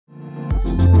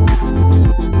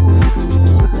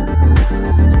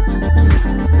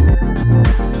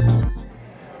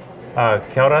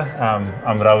Kia ora.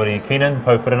 I'm Rawiri Keenan,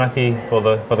 Pouwhiranaki for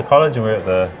the college, and we're at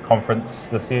the conference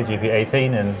this year,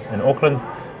 GP18 in Auckland,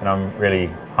 and I'm really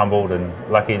humbled and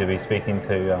lucky to be speaking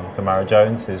to Camara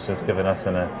Jones, who's just given us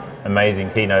an amazing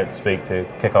keynote speak to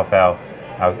kick off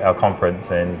our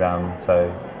conference, and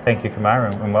so thank you,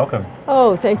 Camara, and welcome.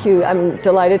 Oh, thank you. I'm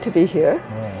delighted to be here.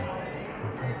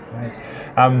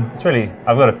 Yeah. It's really,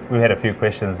 we had a few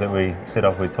questions that we said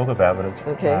off we'd talk about, but it's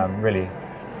really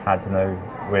hard to know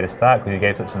where to start because you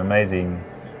gave such an amazing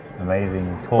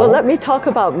talk. Well, let me talk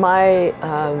about my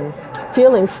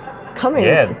feelings coming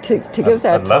to give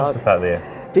that I'd talk. love to start there.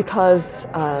 Because,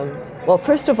 well,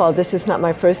 first of all, this is not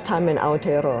my first time in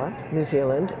Aotearoa, New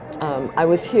Zealand. I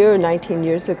was here 19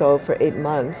 years ago for 8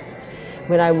 months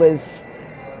when I was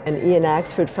an Ian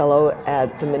Axford Fellow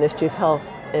at the Ministry of Health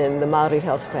in the Maori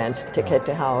Health Branch, Te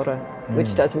Kete Haora,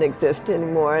 which doesn't exist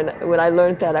anymore. And when I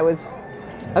learned that, I was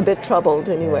a bit troubled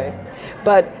anyway.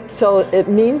 But so it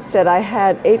means that I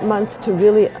had 8 months to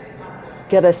really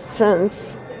get a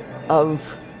sense of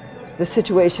the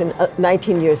situation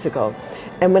 19 years ago.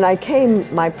 And when I came,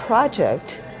 my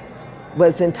project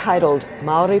was entitled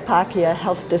Maori Pākehā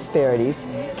Health Disparities,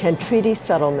 Can Treaty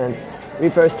Settlements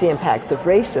Reverse the Impacts of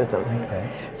Racism? Okay.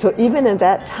 So even in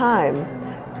that time,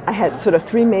 I had sort of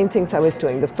 3 main things I was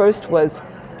doing. The first was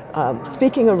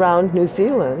speaking around New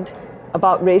Zealand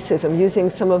about racism, using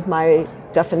some of my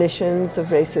definitions of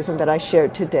racism that I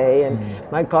shared today, and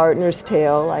my Gardener's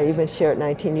Tale, I even shared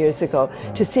 19 years ago,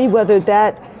 to see whether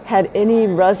that had any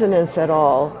resonance at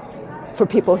all for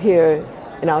people here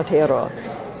in Aotearoa.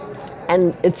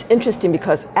 And it's interesting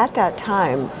because at that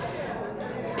time,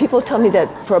 people tell me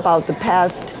that for about the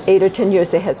past 8 or 10 years,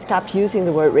 they had stopped using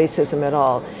the word racism at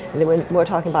all. And they were more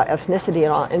talking about ethnicity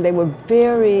and all, and they were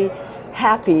very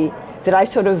happy that I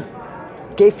sort of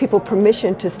gave people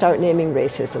permission to start naming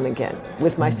racism again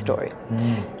with my story.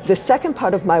 The second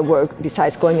part of my work,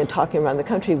 besides going and talking around the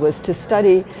country, was to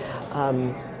study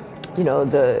the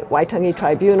Waitangi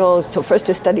Tribunal. So first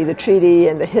to study the treaty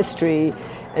and the history,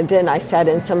 and then I sat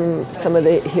in some of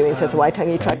the hearings at the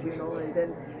Waitangi Tribunal, and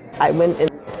then I went and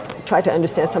tried to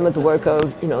understand some of the work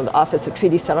of the Office of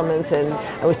Treaty Settlements, and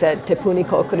I was at Te Puni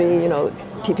Kokiri,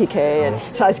 TPK,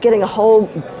 and so I was getting a whole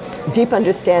deep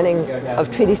understanding of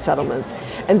treaty settlements.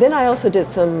 And then I also did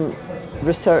some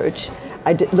research.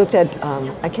 I looked at,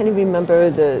 I can't even remember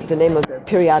the name of the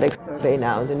periodic survey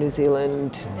now, the New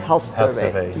Zealand Health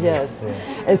Survey. Yes. Yeah.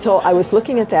 And so I was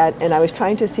looking at that, and I was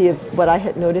trying to see if what I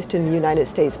had noticed in the United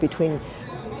States between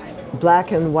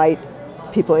black and white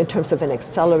people in terms of an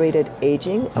accelerated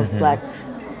aging of black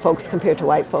folks compared to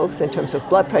white folks in terms of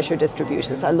blood pressure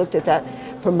distributions. I looked at that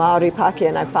for Maori Pākehā,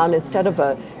 and I found instead of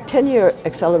a 10-year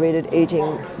accelerated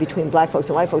aging between black folks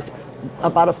and white folks,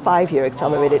 about a 5-year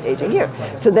accelerated aging here.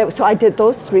 So I did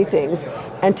those 3 things,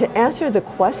 and to answer the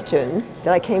question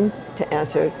that I came to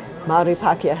answer, Maori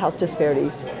Pākehā health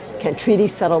disparities, can treaty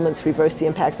settlements reverse the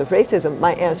impacts of racism?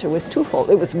 My answer was twofold.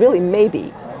 It was really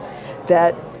maybe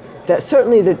that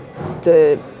certainly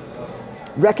the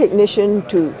recognition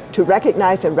to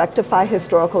recognize and rectify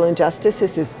historical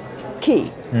injustices is key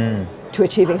to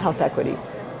achieving health equity.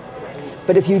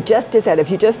 But if you just did that, if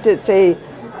you just did, say,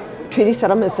 treaty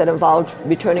settlements that involved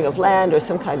returning of land or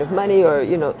some kind of money or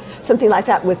something like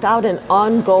that, without an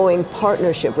ongoing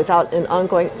partnership, without an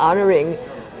ongoing honoring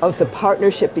of the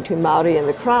partnership between Maori and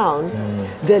the Crown,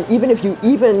 then even if you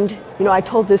evened, I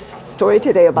told this story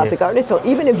today about the Gardener's Tale,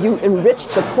 even if you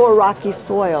enriched the poor rocky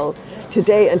soil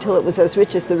today until it was as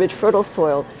rich as the rich fertile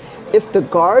soil, if the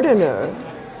gardener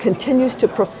continues to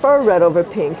prefer red over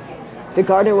pink, the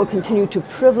gardener will continue to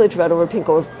privilege red over pink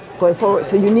going forward.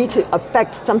 So you need to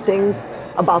affect something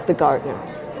about the gardener.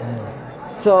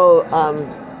 So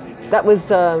that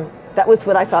was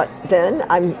what I thought then.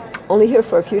 I'm only here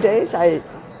for a few days. I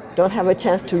don't have a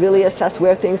chance to really assess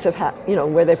where things have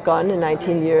where they've gone in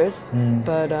 19 years.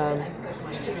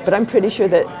 But I'm pretty sure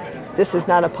that this is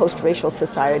not a post-racial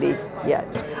society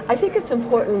yet. I think it's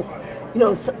important,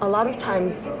 a lot of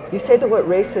times you say the word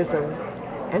racism,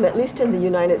 and at least in the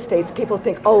United States, people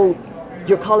think, oh,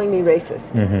 you're calling me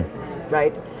racist,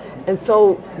 right? And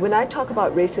so when I talk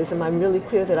about racism, I'm really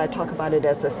clear that I talk about it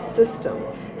as a system,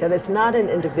 that it's not an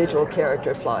individual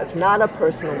character flaw, it's not a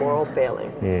personal moral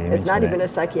failing, it's not even a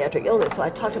psychiatric illness. So I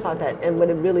talked about that, and what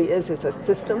it really is a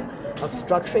system of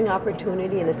structuring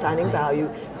opportunity and assigning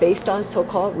value based on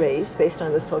so-called race, based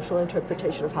on the social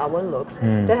interpretation of how one looks,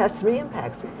 that has 3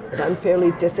 impacts. It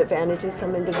unfairly disadvantages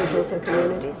some individuals and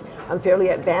communities, unfairly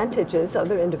advantages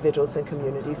other individuals and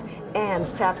communities, and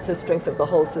saps the strength of the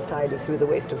whole society through the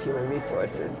waste of human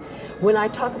resources. When I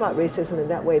talk about racism in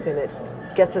that way, then it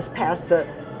gets us past the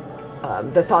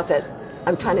thought that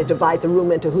I'm trying to divide the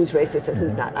room into who's racist and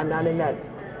who's not. I'm not in that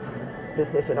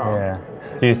business at all. Yeah.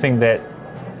 Do you think that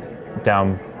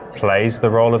downplays the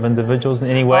role of individuals in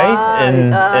any way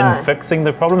in fixing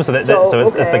the problem? So it's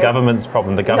the government's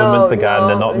problem. The government's the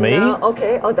gardener, not me?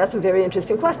 Okay. Oh, that's a very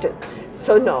interesting question.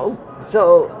 So no.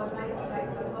 So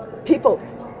people,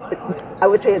 I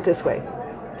would say it this way.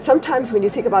 Sometimes when you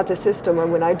think about the system, or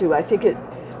when I do, I think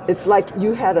it's like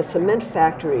you had a cement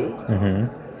factory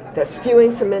that's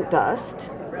spewing cement dust,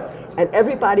 and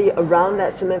everybody around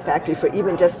that cement factory for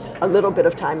even just a little bit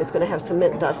of time is going to have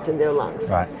cement dust in their lungs.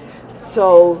 Right.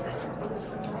 So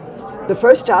the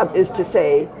first job is to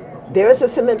say, there's a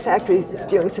cement factory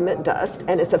spewing cement dust,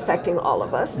 and it's affecting all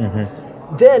of us.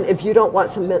 Then if you don't want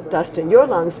cement dust in your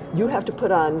lungs, you have to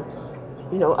put on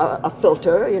a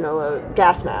filter, a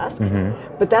gas mask.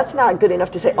 But that's not good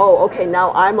enough to say, oh, okay,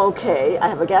 now I'm okay, I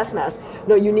have a gas mask.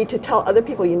 No, you need to tell other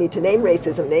people, you need to name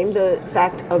racism, name the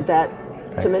fact of that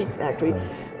cement factory,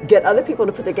 get other people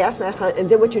to put the gas mask on, and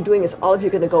then what you're doing is all of you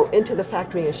are going to go into the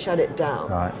factory and shut it down.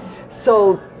 Right.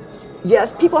 So,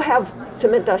 yes, people have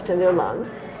cement dust in their lungs.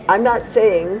 I'm not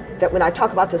saying that when I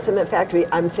talk about the cement factory,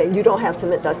 I'm saying you don't have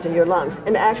cement dust in your lungs.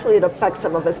 And actually it affects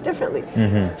some of us differently.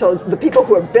 So the people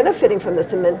who are benefiting from the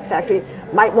cement factory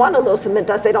might want a little cement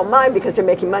dust. They don't mind because they're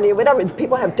making money or whatever.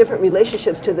 People have different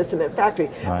relationships to the cement factory.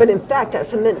 Right. But in fact, that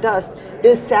cement dust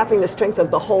is sapping the strength of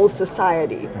the whole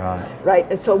society. Right?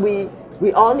 And so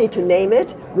we all need to name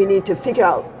it. We need to figure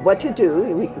out what to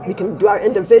do. We can do our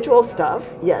individual stuff,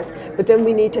 yes, but then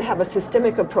we need to have a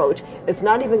systemic approach. It's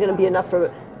not even going to be enough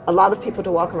for a lot of people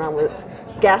to walk around with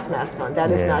gas masks on.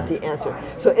 That is not the answer.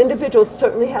 So individuals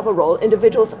certainly have a role.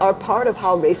 Individuals are part of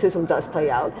how racism does play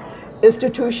out.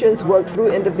 Institutions work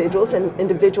through individuals, and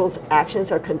individuals'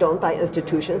 actions are condoned by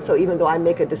institutions. So even though I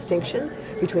make a distinction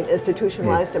between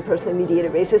institutionalized and personally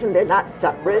mediated racism, they're not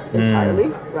separate entirely,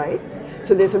 right?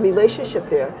 So there's a relationship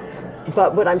there.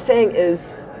 But what I'm saying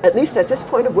is, at least at this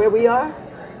point of where we are,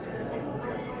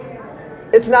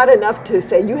 it's not enough to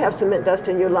say you have cement dust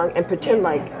in your lung and pretend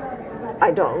like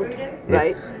I don't,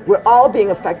 right? We're all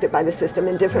being affected by the system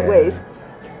in different ways.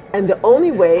 And the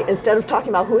only way, instead of talking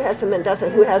about who has cement dust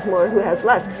and who has more and who has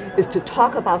less, is to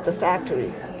talk about the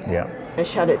factory and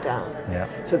shut it down.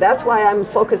 So that's why I'm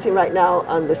focusing right now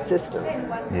on the system.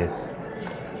 Yes.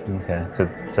 Okay.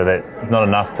 So that it's not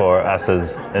enough for us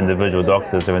as individual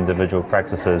doctors or individual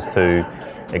practices to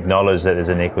acknowledge that there's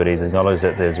inequities, acknowledge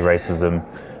that there's racism.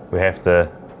 We have to,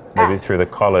 maybe through the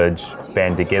college,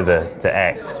 band together to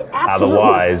act.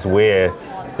 Otherwise,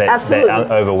 that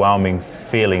overwhelming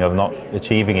feeling of not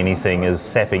achieving anything is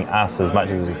sapping us as much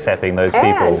as it's sapping those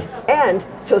people. And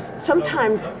so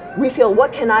sometimes we feel,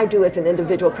 what can I do as an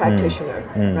individual practitioner,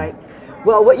 right?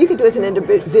 Well, what you can do as an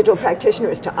individual practitioner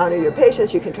is to honor your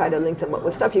patients. You can try to link them up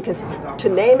with stuff. You can to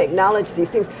name, acknowledge these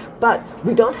things. But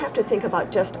we don't have to think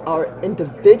about just our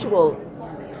individual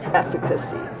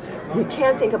efficacy. We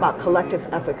can think about collective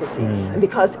efficacy. And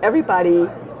because everybody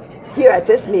here at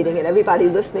this meeting and everybody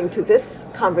listening to this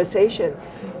conversation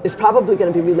is probably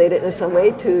going to be related in some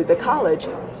way to the college,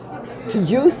 to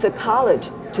use the college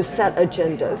to set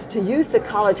agendas, to use the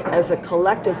college as a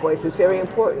collective voice is very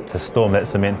important. To storm that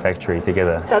cement factory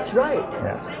together. That's right.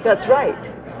 That's right.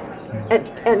 And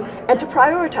to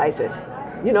prioritize it,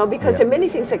 because there are many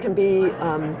things that can be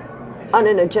on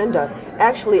an agenda.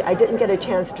 Actually, I didn't get a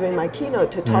chance during my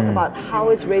keynote to talk about how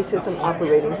is racism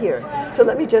operating here. So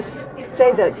let me just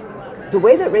say that the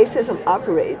way that racism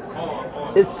operates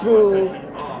is through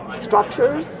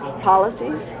structures,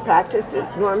 policies,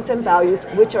 practices, norms, and values,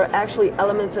 which are actually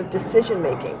elements of decision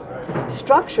making.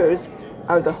 Structures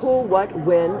are the who, what,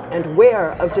 when, and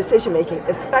where of decision making,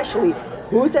 especially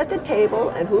who's at the table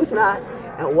and who's not,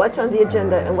 and what's on the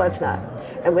agenda and what's not.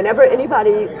 And whenever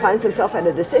anybody finds themselves at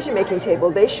a decision-making table,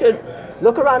 they should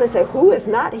look around and say, who is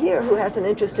not here, who has an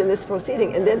interest in this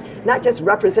proceeding, and then not just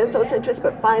represent those interests,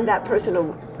 but find that person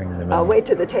a way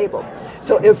to the table.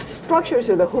 So if structures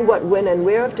are the who, what, when, and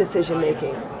where of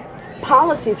decision-making,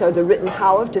 policies are the written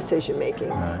how of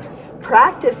decision-making,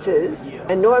 practices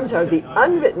and norms are the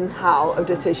unwritten how of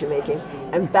decision-making,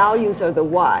 and values are the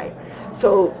why.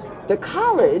 So the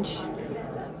college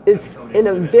is in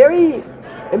a very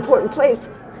important place,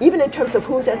 even in terms of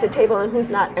who's at the table and who's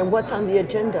not, and what's on the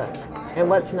agenda and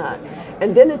what's not.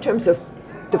 And then in terms of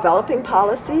developing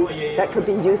policy that could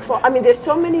be useful. I mean, there's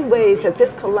so many ways that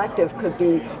this collective could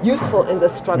be useful in the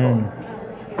struggle.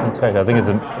 That's great. I think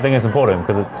it's important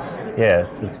because it's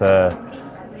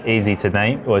easy to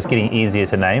name, or it's getting easier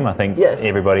to name. I think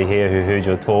everybody here who heard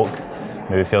your talk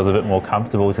maybe feels a bit more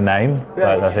comfortable to name.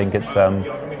 But I think it's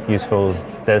useful.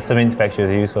 The cement factory is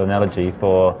a useful analogy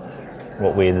for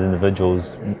what we as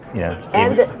individuals,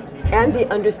 and the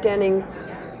understanding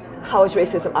how is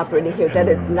racism operating here, that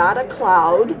it's not a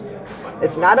cloud,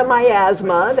 it's not a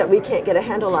miasma that we can't get a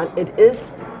handle on. It is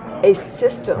a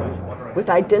system with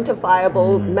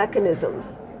identifiable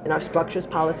mechanisms in our structures,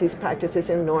 policies, practices,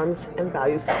 and norms and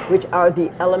values, which are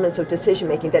the elements of decision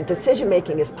making. That decision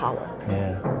making is power.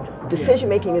 Decision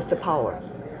making is the power.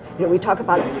 We talk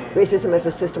about racism as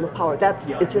a system of power.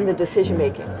 It's in the decision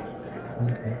making.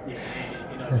 Okay.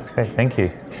 That's great, thank you.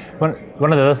 One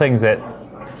of the other things that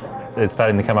is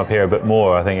starting to come up here a bit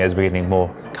more, I think, as we're getting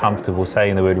more comfortable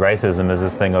saying the word racism, is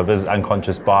this thing of, is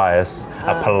unconscious bias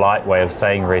a polite way of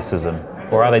saying racism,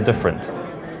 or are they different?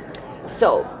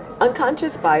 So,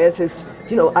 unconscious bias is,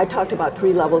 I talked about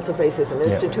 3 levels of racism: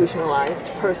 institutionalized,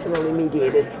 personally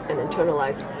mediated, and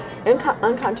internalized.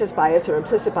 Unconscious bias or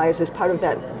implicit bias is part of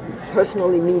that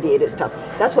personally mediated stuff.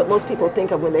 That's what most people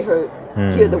think of when they hear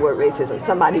the word racism.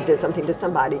 Somebody did something to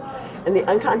somebody. And the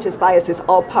unconscious bias is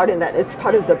all part in that. It's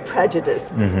part of the prejudice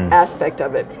aspect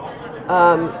of it.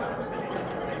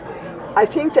 I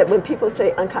think that when people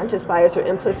say unconscious bias or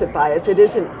implicit bias, it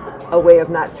isn't a way of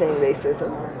not saying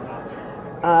racism.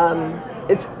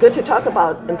 It's good to talk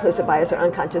about implicit bias or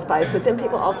unconscious bias, but then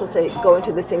people also go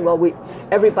into this thing, well,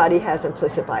 everybody has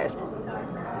implicit bias.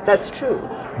 That's true.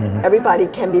 Everybody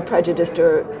can be prejudiced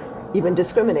or even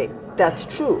discriminate. That's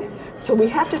true. So we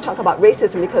have to talk about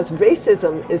racism, because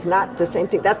racism is not the same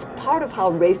thing. That's part of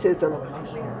how racism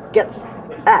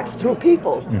acts through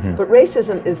people. But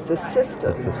racism is the system.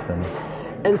 The system.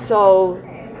 And so,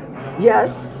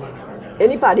 yes,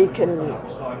 anybody can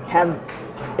have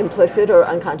implicit or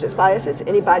unconscious biases.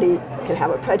 Anybody can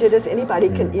have a prejudice. Anybody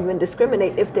can even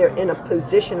discriminate if they're in a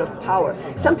position of power.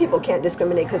 Some people can't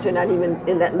discriminate because they're not even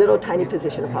in that little tiny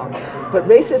position of power. But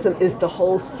racism is the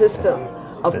whole system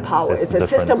of power. It's a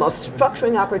system of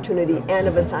structuring opportunity and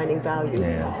of assigning value.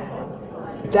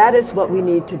 That is what we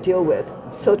need to deal with.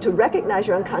 So to recognize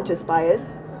your unconscious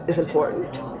bias is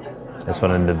important. That's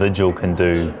what an individual can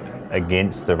do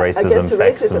against the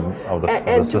racism of the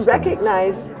and system. To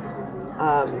recognize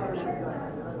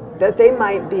that they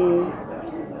might be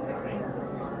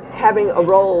having a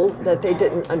role that they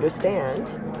didn't understand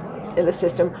in the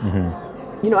system.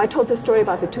 I told the story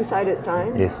about the 2-sided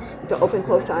sign, the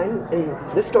open-close sign, and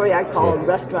the story I call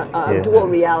dual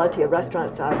reality, a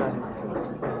restaurant saga.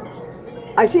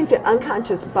 I think that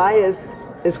unconscious bias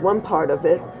is one part of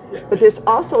it, but there's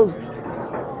also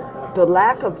the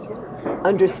lack of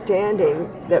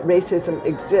understanding that racism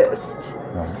exists.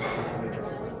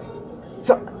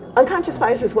 So unconscious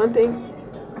bias is one thing.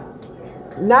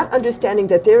 Not understanding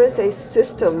that there is a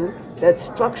system that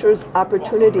structures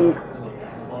opportunity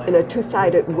in a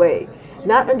 2-sided way.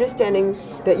 Not understanding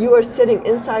that you are sitting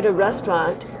inside a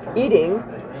restaurant eating,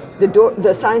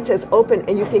 the sign says open,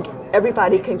 and you think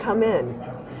everybody can come in.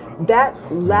 That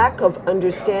lack of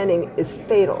understanding is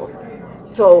fatal.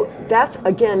 So that's,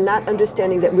 again, not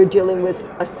understanding that we're dealing with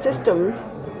a system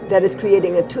that is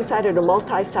creating a 2-sided or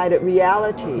multi-sided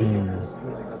reality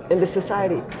in the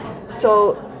society.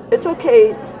 So it's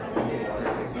okay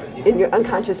in your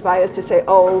unconscious bias to say,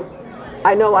 oh,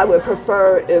 I know I would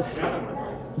prefer if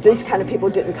these kind of people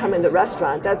didn't come in the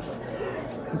restaurant.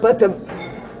 But the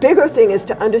bigger thing is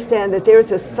to understand that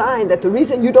there's a sign that the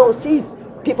reason you don't see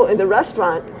people in the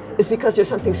restaurant is because there's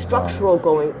something structural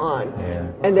going on.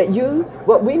 And that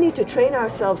what we need to train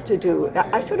ourselves to do,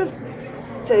 I sort of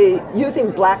say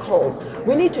using black holes,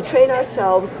 we need to train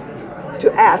ourselves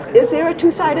to ask, is there a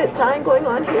 2-sided sign going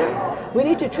on here? We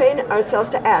need to train ourselves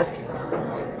to ask,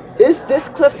 is this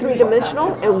cliff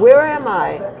 3-dimensional, and where am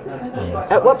I?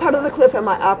 At what part of the cliff am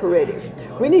I operating?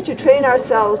 We need to train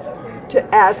ourselves to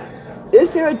ask,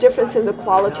 is there a difference in the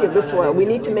quality of the soil? We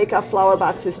need to make our flower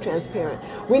boxes transparent.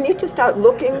 We need to start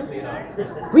looking,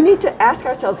 we need to ask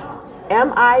ourselves,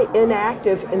 am I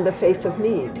inactive in the face of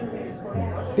need?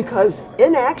 Because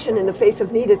inaction in the face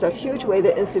of need is a huge way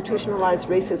that institutionalized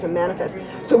racism manifests.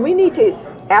 So we need to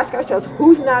ask ourselves,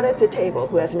 who's not at the table,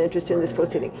 who has an interest in this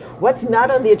proceeding? What's not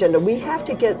on the agenda? We have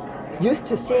to get used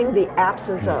to seeing the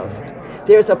absence of.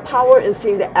 There's a power in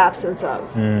seeing the absence of.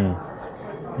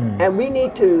 And we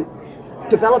need to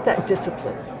develop that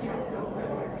discipline.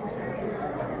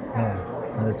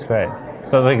 That's great.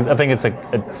 So I think it's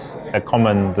a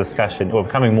common discussion, or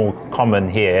becoming more common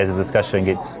here as the discussion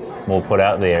gets more put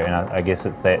out there, and I guess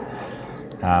it's that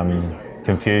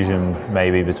confusion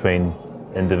maybe between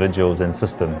individuals and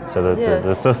system. So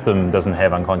the system doesn't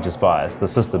have unconscious bias. The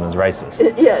system is racist.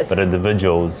 But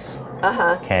individuals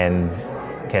can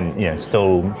can, you know,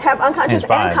 still have unconscious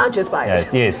inspire. and conscious bias.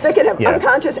 Yes. They can have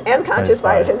unconscious and conscious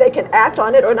bias, and they can act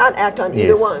on it or not act on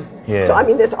either one. Yeah. So I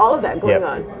mean, there's all of that going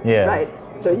on. Yeah. Right.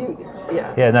 So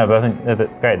Yeah, no, but I think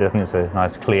that's great. I think it's a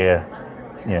nice, clear,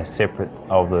 you know, separate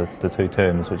of the two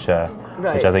terms, which I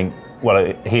think,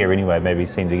 well, here anyway, maybe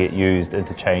seem to get used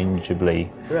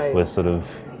interchangeably with sort of.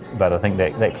 But I think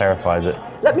that clarifies it.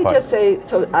 Let me just say,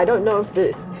 so I don't know if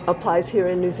this applies here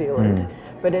in New Zealand,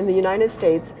 but in the United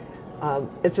States,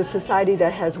 it's a society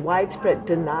that has widespread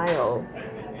denial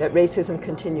that racism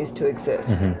continues to exist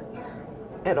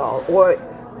at all, or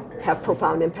have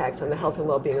profound impacts on the health and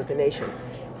well-being of the nation.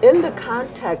 In the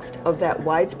context of that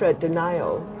widespread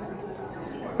denial,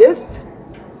 if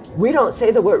we don't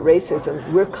say the word racism,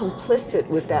 we're complicit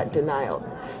with that denial.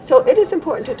 So it is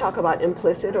important to talk about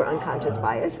implicit or unconscious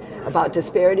bias, about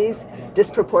disparities,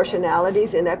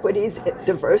 disproportionalities, inequities,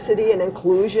 diversity and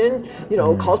inclusion, you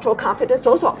know, cultural competence.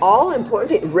 Those are all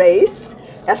important things. Race,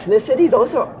 ethnicity,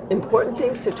 those are important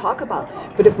things to talk about.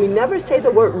 But if we never say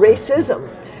the word racism,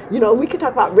 you know, we can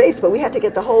talk about race, but we have to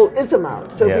get the whole ism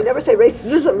out. So if we never say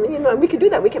racism, you know, we can do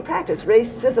that. We can practice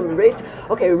racism,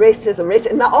 race,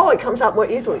 and now it comes out more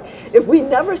easily. If we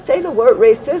never say the word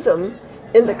racism,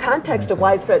 in the context of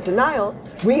widespread denial,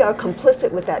 we are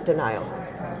complicit with that denial.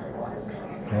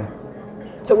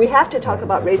 So we have to talk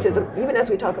about racism even as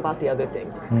we talk about the other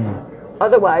things.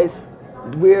 Otherwise,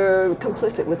 we're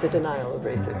complicit with the denial of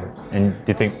racism. And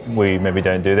do you think we maybe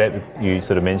don't do that? You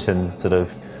sort of mentioned sort of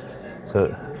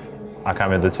I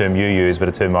can't remember the term you use, but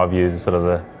a term I've used is sort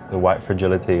of the white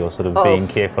fragility, or sort of being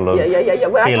careful of When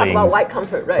feelings. I talk about white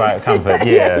comfort, right? White comfort,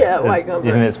 white comfort. Do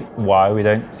you think that's why we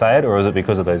don't say it, or is it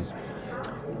because of those?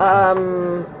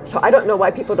 So I don't know why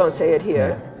people don't say it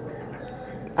here.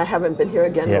 I haven't been here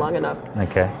again long enough.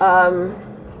 Okay.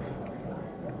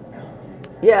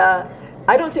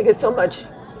 I don't think it's so much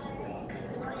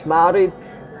Maori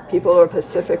people or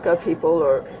Pacifica people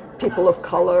or people of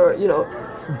color, you know,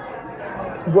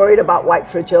 worried about white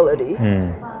fragility.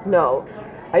 No,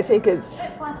 I think it's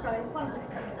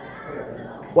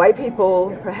white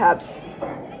people perhaps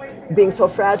being so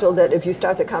fragile that if you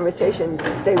start the conversation,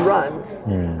 they run,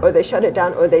 or they shut it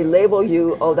down, or they label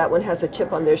you, oh, that one has a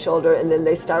chip on their shoulder, and then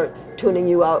they start tuning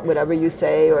you out, whatever you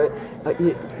say, or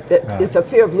it's a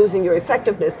fear of losing your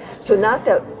effectiveness. So not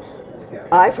that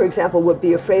I, for example, would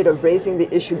be afraid of raising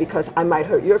the issue because I might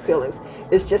hurt your feelings.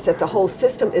 It's just that the whole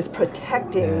system is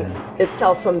protecting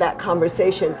itself from that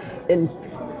conversation in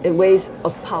ways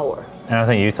of power. And I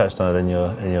think you touched on it in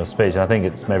your speech. I think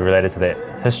it's maybe related to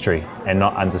that history and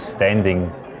not understanding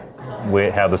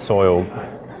how the soil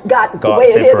got the way it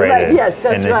is, separated. Right? Yes,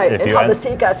 that's right. And how the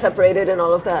sea got separated and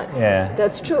all of that. Yeah,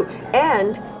 that's true.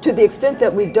 And to the extent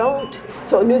that we don't,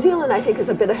 so New Zealand, I think, is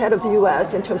a bit ahead of the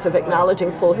U.S. in terms of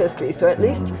acknowledging full history. So at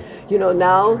least, you know,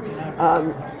 now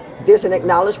there's an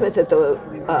acknowledgement that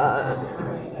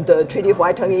the Treaty of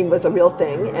Waitangi was a real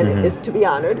thing, and it is to be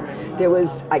honored. There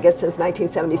was, I guess, since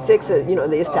 1976, you know,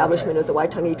 the establishment of the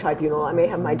Waitangi Tribunal. I may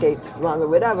have my dates wrong or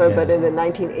whatever, but in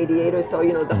 1988 or so,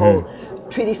 you know, the whole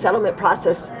treaty settlement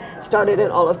process started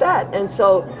and all of that. And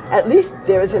so at least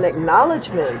there is an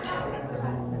acknowledgement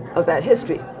of that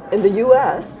history. In the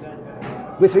U.S.,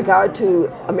 with regard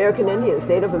to American Indians,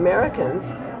 Native Americans,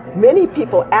 many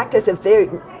people act as if they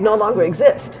no longer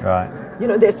exist. Right. You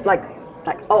know, there's like,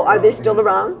 oh, are they still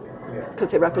around?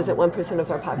 Because they represent 1%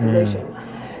 of our population.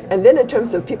 And then in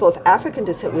terms of people of African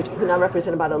descent, who now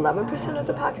represent about 11% of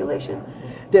the population,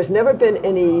 there's never been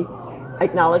any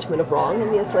acknowledgement of wrong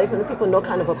in the enslavement of people, no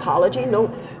kind of apology.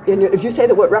 No, if you say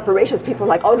the word reparations, people are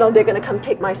like, oh no, they're going to come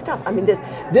take my stuff. I mean,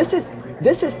 this is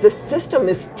the system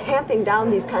is tamping down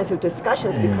these kinds of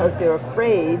discussions because they're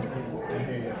afraid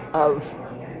of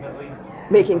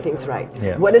making things right.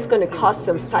 What it's going to cost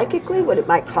them psychically, what it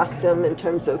might cost them in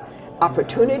terms of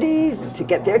opportunities to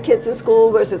get their kids in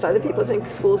school versus other people's in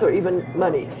schools, or even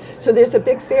money. So there's a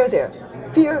big fear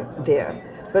there.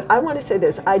 But I want to say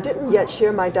this, I didn't yet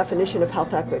share my definition of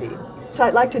health equity. So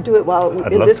I'd like to do it while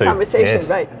in this conversation,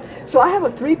 right? So I have a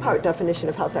 3-part definition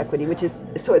of health equity, which is,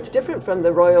 so it's different from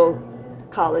the Royal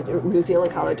College, New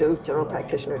Zealand College of General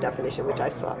Practitioner definition, which I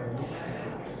saw.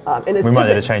 And it's we might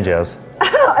need to change ours.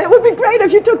 It would be great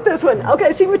if you took this one.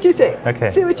 Okay, see what you think.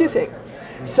 Okay. See what you think.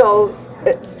 So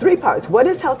it's 3 parts. What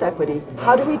is health equity?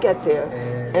 How do we get there?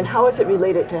 And how is it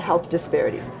related to health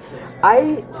disparities?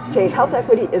 I say health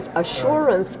equity is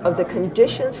assurance of the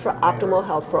conditions for optimal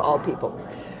health for all people.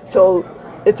 So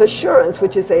it's assurance,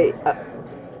 which is a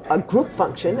group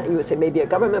function, and you would say maybe a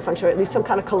government function, or at least some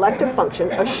kind of collective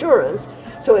function, assurance.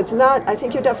 So it's not, I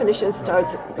think your definition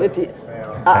starts with the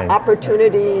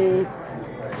opportunity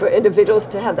for individuals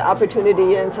to have the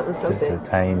opportunity and something. To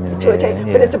attain. And to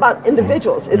attain. But it's about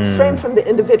individuals. It's framed from the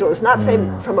individual. It's not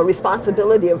framed from a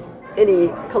responsibility of any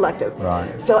collective.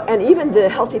 Right. So, and even the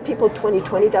Healthy People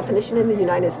 2020 definition in the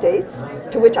United States,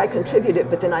 to which I contributed,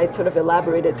 but then I sort of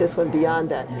elaborated this one beyond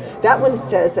that. That one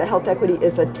says that health equity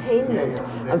is attainment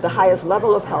of the highest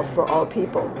level of health for all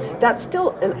people. That's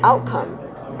still an outcome.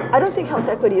 I don't think health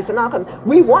equity is an outcome.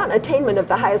 We want attainment of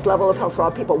the highest level of health for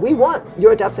all people. We want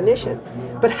your definition.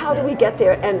 But how do we get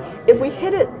there? And if we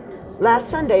hit it last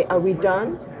Sunday, are we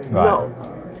done? Right. No.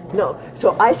 No.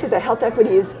 So I say that health equity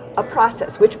is a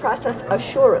process. Which process?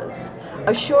 Assurance.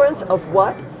 Assurance of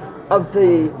what? Of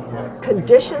the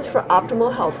conditions for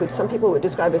optimal health, which some people would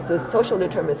describe as the social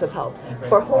determinants of health.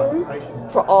 For whom?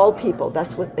 For all people.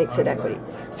 That's what makes it equity.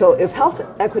 So if health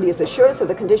equity is assurance of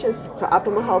the conditions for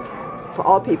optimal health for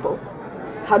all people,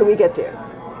 how do we get there?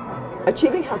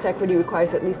 Achieving health equity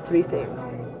requires at least three things.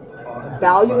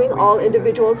 Valuing all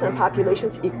individuals and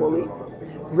populations equally,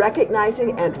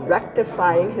 recognizing and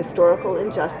rectifying historical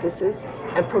injustices,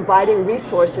 and providing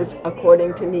resources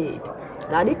according to need.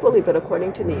 Not equally, but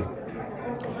according to need.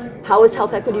 How is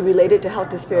health equity related to health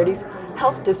disparities?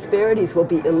 Health disparities will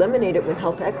be eliminated when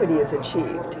health equity is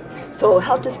achieved. So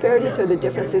health disparities are the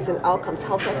differences in outcomes.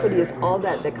 Health equity is all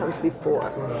that comes before.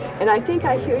 And I think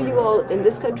I hear you all in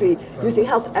this country using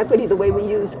health equity the way we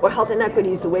use, or health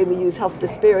inequities the way we use health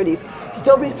disparities,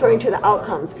 still referring to the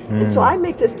outcomes. And so I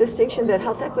make this distinction that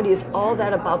health equity is all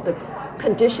that about the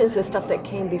conditions and stuff that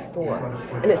came before.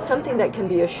 And it's something that can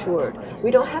be assured. We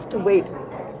don't have to wait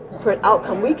for an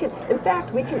outcome. We can, in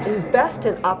fact, we can invest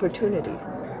in opportunity.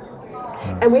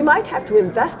 And we might have to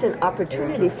invest in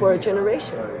opportunity for a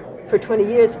generation, for 20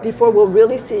 years, before we'll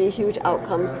really see huge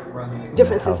outcomes,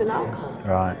 differences in outcome.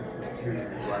 Right.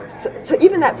 So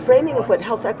even that framing of what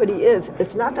health equity is,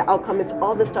 it's not the outcome, it's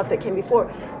all the stuff that came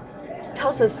before,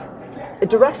 tells us, it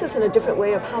directs us in a different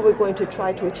way of how we're going to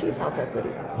try to achieve health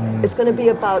equity. It's going to be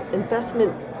about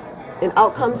investment in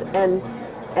outcomes and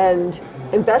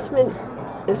investment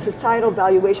in societal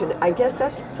valuation. I guess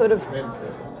that's sort of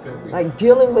like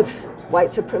dealing with white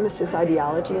supremacist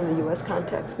ideology in the U.S.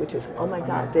 context, which is, oh my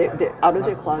God, they're out of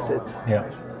their closets. Yeah.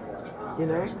 You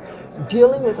know,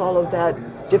 dealing with all of that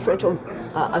differential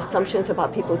assumptions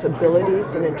about people's abilities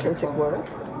and intrinsic worth,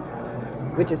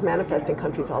 which is manifest in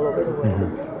countries all over the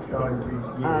world.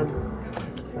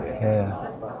 Yeah.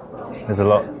 There's a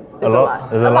lot. There's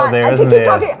a lot there, isn't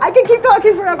there? I can keep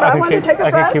talking forever. I want to take a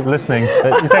breath. I can keep listening.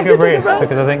 You take a breath,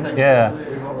 because I think,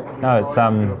 no, it's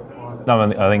no,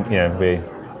 I think, you know, we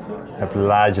have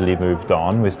largely moved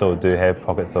on. We still do have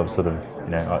pockets of sort of, you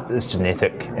know, it's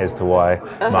genetic as to why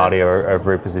Māori are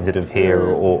representative here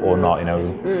or not. You know,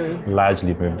 we've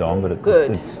largely moved on, but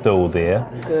it's still there.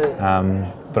 Good.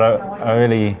 But I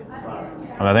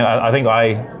think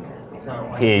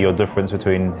I hear your difference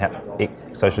between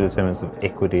social determinants of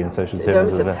equity and social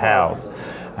determinants of health.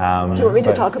 Do you want me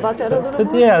to talk about that a little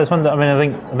more? Yeah,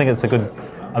 I think it's a good.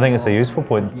 I think it's a useful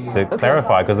point to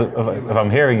clarify, because if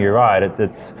I'm hearing you right,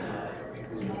 it's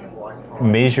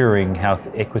measuring health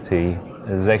equity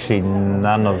is actually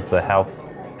none of the health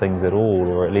things at all,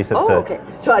 or at least it's okay.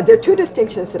 So there are two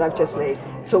distinctions that I've just made.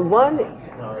 So one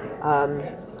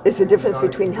is the difference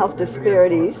between health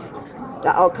disparities,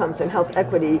 the outcomes, and health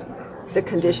equity, the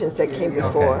conditions that came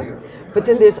before. Okay. But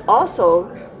then there's also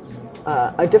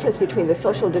a difference between the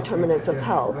social determinants of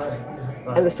health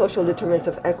and the social determinants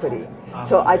of equity.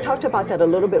 So I talked about that a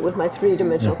little bit with my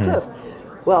three-dimensional cliff.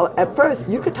 Well, at first,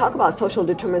 you could talk about social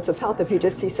determinants of health if you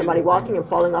just see somebody walking and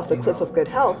falling off the cliff of good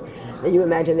health. And you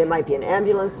imagine there might be an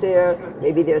ambulance there,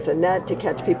 maybe there's a net to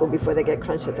catch people before they get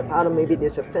crunched at the bottom, maybe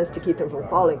there's a fence to keep them from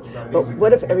falling. But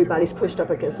what if everybody's pushed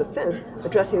up against the fence?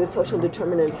 Addressing the social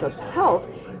determinants of health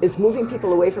is moving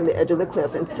people away from the edge of the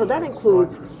cliff. And so that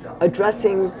includes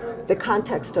addressing the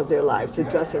context of their lives,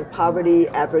 addressing poverty,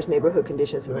 adverse neighborhood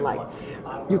conditions, and the like.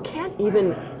 You can't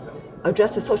even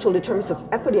address the social determinants of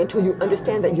equity until you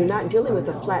understand that you're not dealing with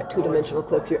a flat two-dimensional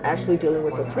cliff, you're actually dealing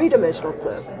with a three-dimensional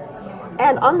cliff.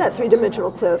 And on that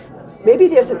three-dimensional cliff, maybe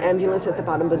there's an ambulance at the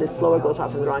bottom, but it slower goes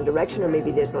off in the wrong direction, or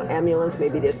maybe there's no ambulance,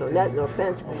 maybe there's no net, no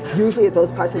fence. Usually at those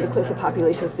parts of the cliff, the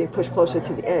population is being pushed closer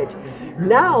to the edge.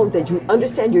 Now that you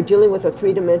understand you're dealing with a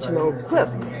three-dimensional cliff,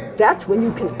 that's when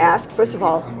you can ask, first of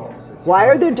all, why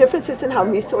are there differences in how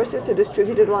resources are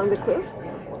distributed along the cliff?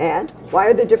 And why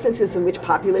are there differences in which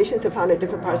populations are found at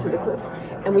different parts of the cliff?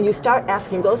 And when you start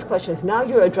asking those questions, now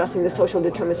you're addressing the social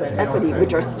determinants of equity,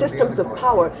 which are systems of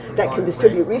power that can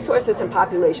distribute resources and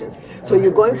populations. So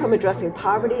you're going from addressing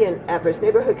poverty and adverse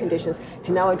neighborhood conditions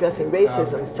to now addressing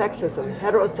racism, sexism,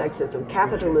 heterosexism,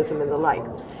 capitalism, and the like.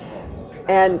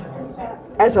 And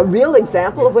as a real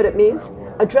example of what it means,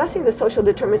 addressing the social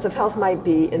determinants of health might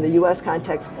be, in the US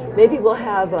context, maybe we'll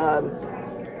have,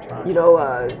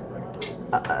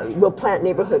 we'll plant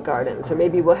neighborhood gardens, or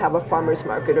maybe we'll have a farmer's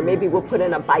market, or maybe we'll put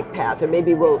in a bike path, or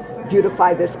maybe we'll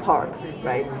beautify this park,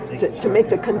 right? To make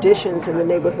the conditions in the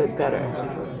neighborhood better.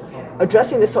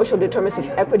 Addressing the social determinants of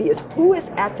equity is who is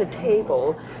at the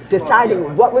table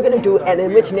deciding what we're going to do and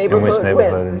in which neighborhood,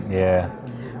 when. Yeah.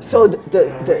 So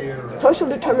the social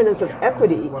determinants of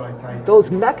equity, those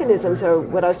mechanisms are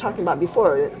what I was talking about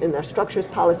before in our structures,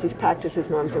 policies, practices,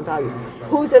 norms, and values.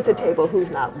 Who's at the table, who's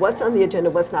not, what's on the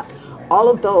agenda, what's not. All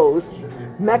of those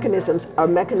mechanisms are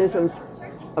mechanisms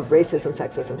of racism,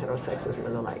 sexism, heterosexism,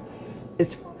 and the like.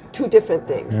 It's two different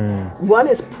things. One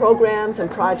is programs and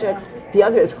projects, the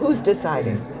other is who's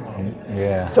deciding.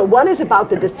 Yeah. So one is about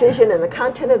the decision and the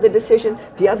content of the decision,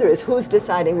 the other is who's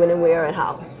deciding when and where and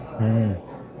how.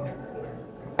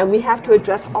 And we have to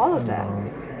address all of that.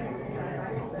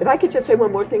 If I could just say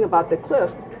one more thing about the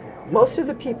cliff, most of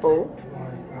the people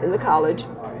in the college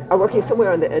are working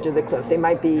somewhere on the edge of the cliff. They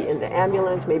might be in the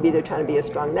ambulance, maybe they're trying to be a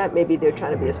strong net, maybe they're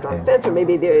trying to be a strong fence, or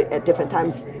maybe they're at different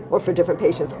times, or for different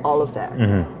patients, all of that.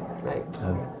 Right?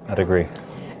 I'd agree.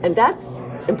 And that's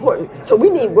important. So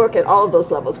we need work at all of those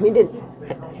levels. We need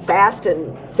fast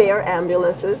and fair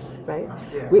ambulances, right?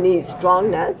 We need strong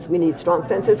nets, we need strong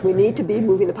fences, we need to be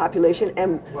moving the population,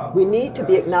 and we need to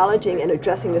be acknowledging and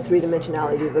addressing the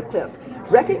three-dimensionality of the cliff.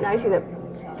 Recognizing that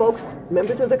folks,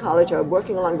 members of the college, are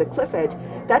working along the cliff edge,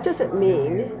 that doesn't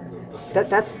mean that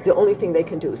that's the only thing they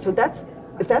can do. So if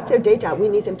that's their day job, we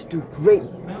need them to do great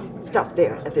stuff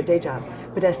there at their day job.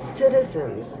 But as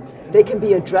citizens, they can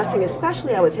be addressing,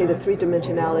 especially I would say, the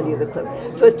three-dimensionality of the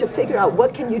cliff. So as to figure out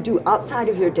what can you do outside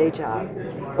of your day job,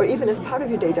 or even as part of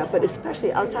your day job, but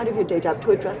especially outside of your day job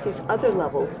to address these other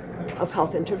levels of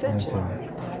health intervention.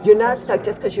 You're not stuck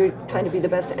just because you're trying to be the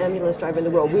best ambulance driver in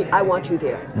the world. I want you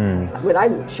there. When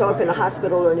I show up in a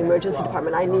hospital or an emergency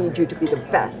department, I need you to be the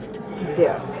best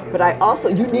there. But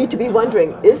you need to be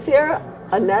wondering, is there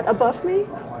a net above me?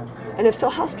 And if so,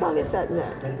 how strong is that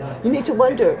net? You need to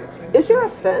wonder, is there a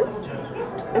fence?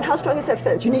 And how strong is that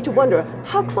fence? You need to wonder,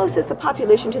 how close is the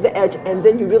population to the edge? And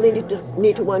then you really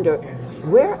need to wonder,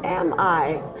 where am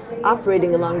I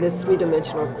operating along this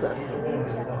three-dimensional cliff?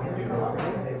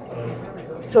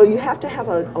 So you have to have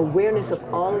an awareness of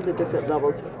all of the different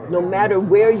levels, no matter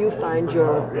where you find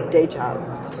your day job.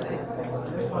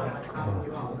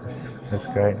 That's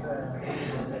great.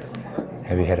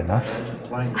 Have you had enough?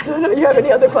 I don't know. You have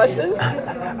any other questions?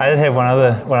 I did have one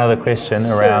other question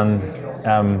around.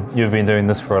 You've been doing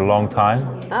this for a long time,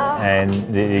 and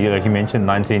like you mentioned,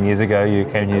 19 years ago you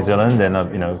came to New Zealand, and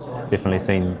I've definitely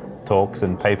seen talks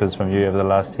and papers from you over the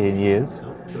last 10 years.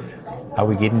 Are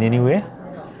we getting anywhere?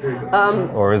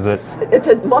 Or is it? It's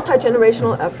a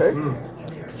multi-generational effort.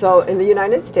 So in the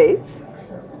United States,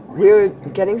 we're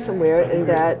getting somewhere in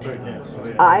that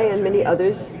I and many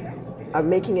others are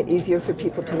making it easier for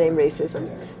people to name racism.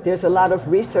 There's a lot of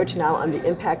research now on the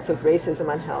impacts of racism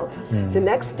on health. The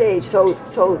next stage,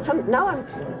 now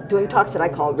I'm doing talks that I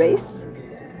call race,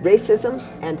 racism,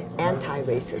 and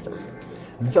anti-racism.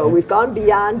 So we've gone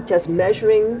beyond just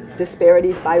measuring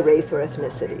disparities by race or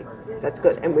ethnicity. That's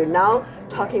good. And we're now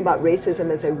talking about racism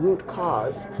as a root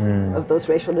cause of those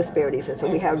racial disparities. And so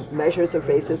we have measures of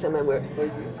racism, and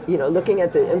we're looking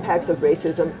at the impacts of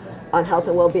racism on health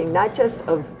and well-being, not just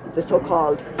of the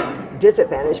so-called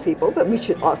disadvantaged people, but we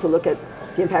should also look at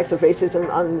the impacts of racism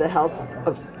on the health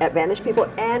of advantaged people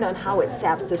and on how it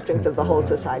saps the strength of the whole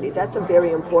society. That's a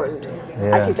very important,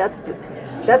 I think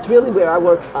that's really where our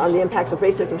work on the impacts of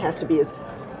racism has to be, is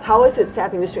how is it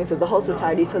sapping the strength of the whole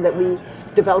society so that we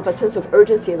develop a sense of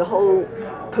urgency in the whole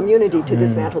community to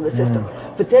dismantle the system.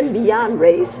 But then beyond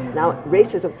race, now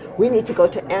racism, we need to go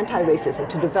to anti-racism,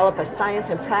 to develop a science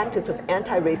and practice of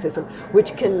anti-racism,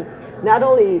 which can not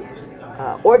only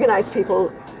organize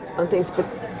people on things, but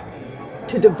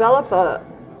to develop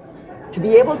to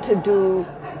be able to do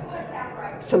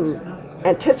some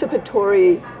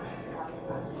anticipatory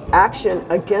action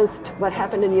against what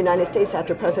happened in the United States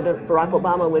after President Barack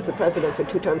Obama was the president for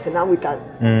 2 terms, and now we've got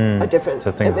a different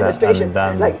administration.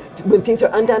 Like when things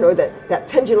are undone, or that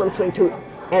pendulum swing, to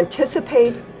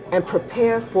anticipate and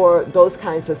prepare for those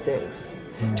kinds of things,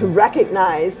 to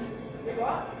recognize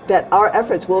that our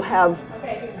efforts will have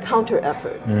counter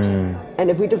efforts. And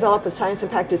if we develop a science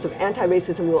and practice of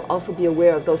anti-racism, we'll also be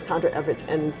aware of those counter efforts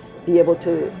and be able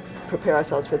to prepare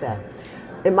ourselves for that.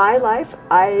 In my life,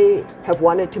 I have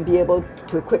wanted to be able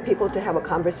to equip people to have a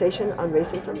conversation on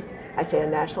racism. I say a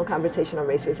national conversation on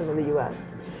racism in the US.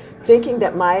 Thinking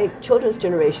that my children's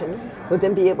generation would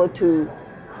then be able to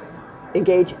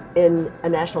engage in a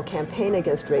national campaign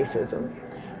against racism.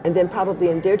 And then probably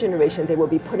in their generation, they will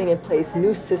be putting in place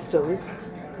new systems,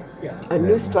 a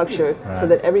new structure, so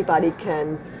that everybody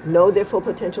can know their full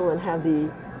potential and have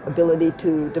the ability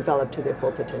to develop to their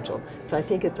full potential. So I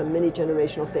think it's a many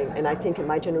generational thing. And I think in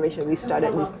my generation, we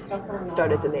started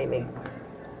the naming.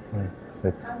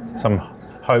 It's some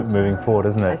hope moving forward,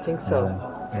 isn't it? I think so.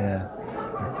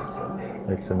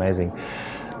 It's amazing.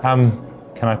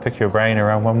 Can I pick your brain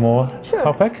around one more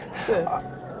topic?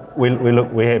 Sure.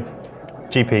 We have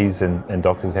GPs and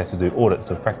doctors have to do audits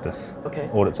of practice,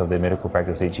 audits of their medical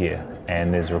practice each year,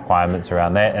 and there's requirements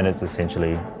around that, and it's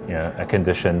essentially a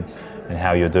condition and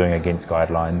how you're doing against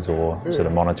guidelines or sort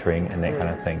of monitoring and that kind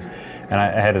of thing. And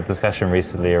I had a discussion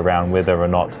recently around whether or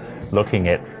not looking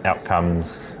at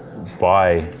outcomes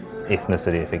by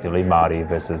ethnicity, effectively Māori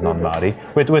versus non-Māori.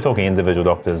 We're talking individual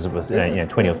doctors with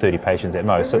 20 or 30 patients at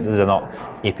most, so these are not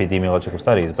epidemiological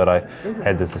studies, but I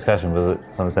had this discussion with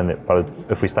someone that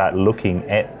if we start looking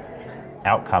at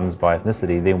outcomes by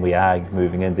ethnicity, then we are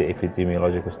moving into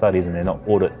epidemiological studies and they're not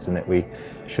audits, and that we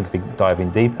should be diving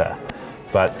deeper.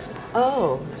 But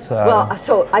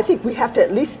so I think we have to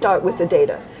at least start with the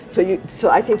data. So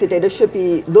I think the data should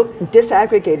be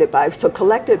disaggregated by, so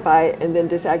collected by, and then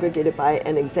disaggregated by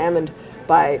and examined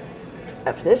by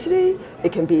ethnicity.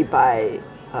 It can be by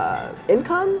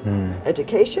income,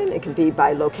 education. It can be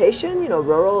by location,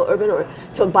 rural, urban, or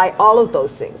so by all of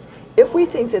those things. If we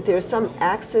think that there's some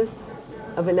axis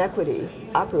of inequity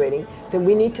operating, then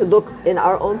we need to look in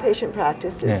our own patient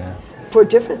practices for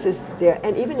differences there,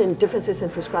 and even in differences in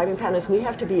prescribing patterns. We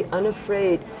have to be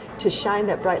unafraid to shine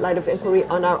that bright light of inquiry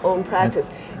on our own practice.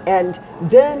 And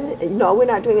then, we're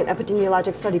not doing an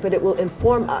epidemiologic study, but it will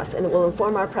inform us and it will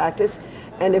inform our practice.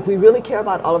 And if we really care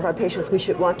about all of our patients, we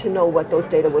should want to know what those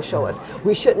data will show us.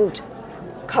 We shouldn't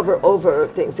cover over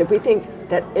things. If we think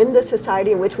that in the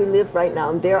society in which we live right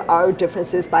now, there are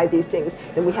differences by these things,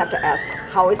 then we have to ask,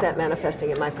 how is that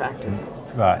manifesting in my practice?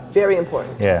 Right. Very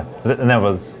important. Yeah, and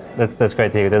that's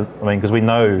great to hear. Because we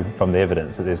know from the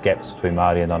evidence that there's gaps between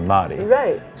Māori and non-Māori.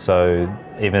 Right. So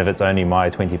even if it's only my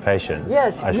 20 patients,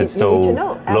 I should still need to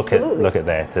know. look at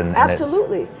that.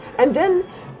 Absolutely. And then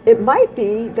it might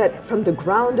be that from the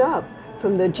ground up,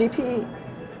 from the GP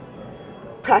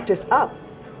practice up,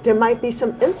 there might be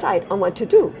some insight on what to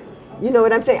do. You know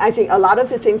what I'm saying? I think a lot of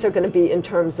the things are going to be in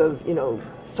terms of,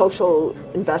 social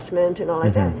investment and all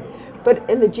like that. But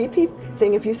in the GP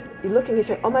thing, if you look and you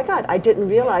say, oh my God, I didn't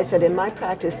realize that in my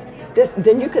practice,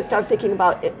 then you could start thinking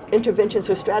about interventions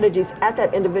or strategies at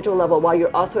that individual level while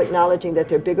you're also acknowledging that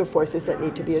there are bigger forces that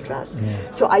need to be addressed.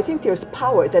 So I think there's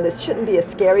power, that it shouldn't be a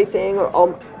scary thing,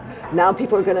 or now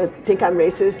people are going to think I'm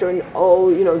racist,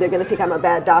 or they're going to think I'm a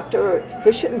bad doctor.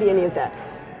 There shouldn't be any of that.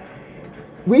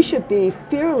 We should be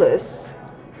fearless,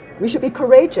 we should be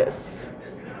courageous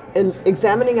in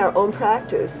examining our own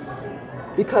practice,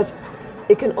 because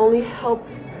it can only help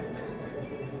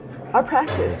our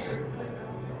practice.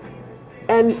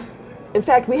 And in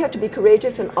fact, we have to be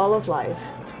courageous in all of life.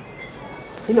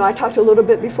 I talked a little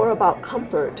bit before about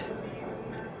comfort.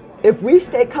 If we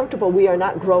stay comfortable, we are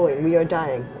not growing, we are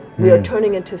dying. We are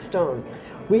turning into stone.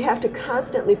 We have to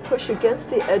constantly push against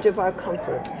the edge of our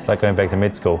comfort. It's like going back to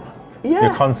med school. Yeah.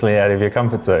 You're constantly out of your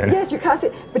comfort zone. Yes,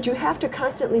 but you have to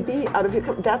constantly be out of your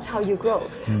comfort. That's how you grow.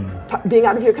 Being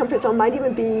out of your comfort zone might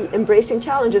even be embracing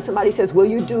challenges. Somebody says, will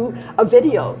you do a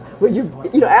video? Will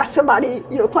you ask somebody,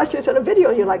 questions on a video,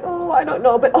 and you're like, oh, I don't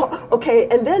know, but okay.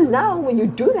 And then now when you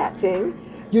do that thing,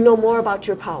 you know more about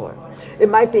your power. It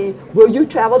might be, will you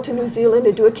travel to New Zealand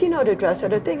and do a keynote address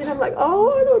at a thing? And I'm like,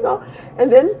 oh, I don't know.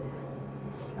 And then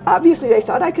obviously they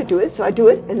thought I could do it, so I do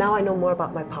it, and now I know more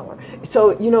about my power.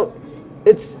 So,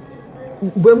 it's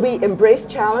when we embrace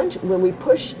challenge, when we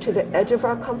push to the edge of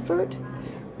our comfort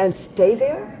and stay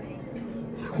there,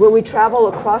 when we travel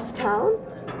across town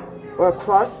or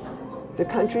across the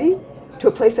country to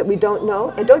a place that we don't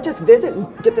know, and don't just visit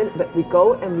and dip in, but we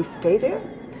go and we stay there,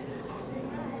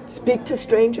 speak to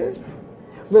strangers.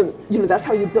 That's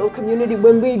how you build community.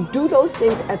 When we do those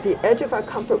things at the edge of our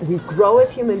comfort, we grow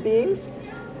as human beings,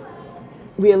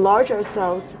 we enlarge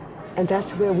ourselves, and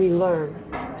that's where we learn.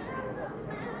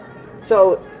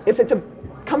 So if it's a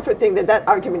comfort thing, then that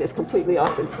argument is completely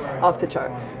off the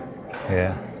chart.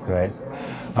 Yeah, great.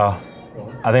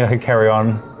 I think I could carry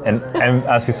on and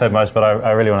ask you so much, but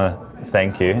I really want to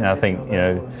thank you. And I think,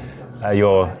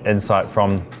 your insight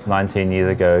from 19 years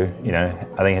ago,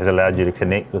 I think has allowed you to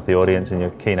connect with the audience in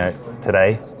your keynote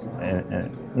today,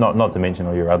 and not to mention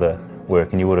all your other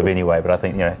work, and you would have anyway, but I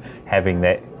think, having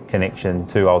that connection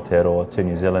to Aotearoa, to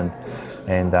New Zealand,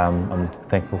 and I'm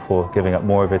thankful for giving up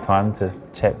more of your time to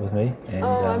chat with me. And,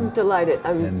 I'm delighted.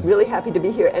 I'm really happy to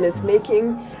be here, and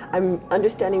I'm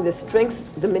understanding the strengths,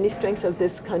 the many strengths of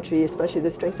this country, especially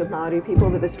the strengths of Maori people,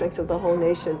 but the strengths of the whole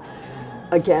nation,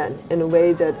 again, in a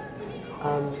way that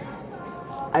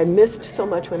I missed so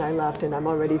much when I left, and I'm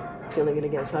already feeling it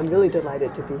again. So I'm really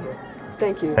delighted to be here.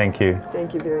 Thank you. Thank you.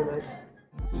 Thank you very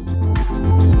much.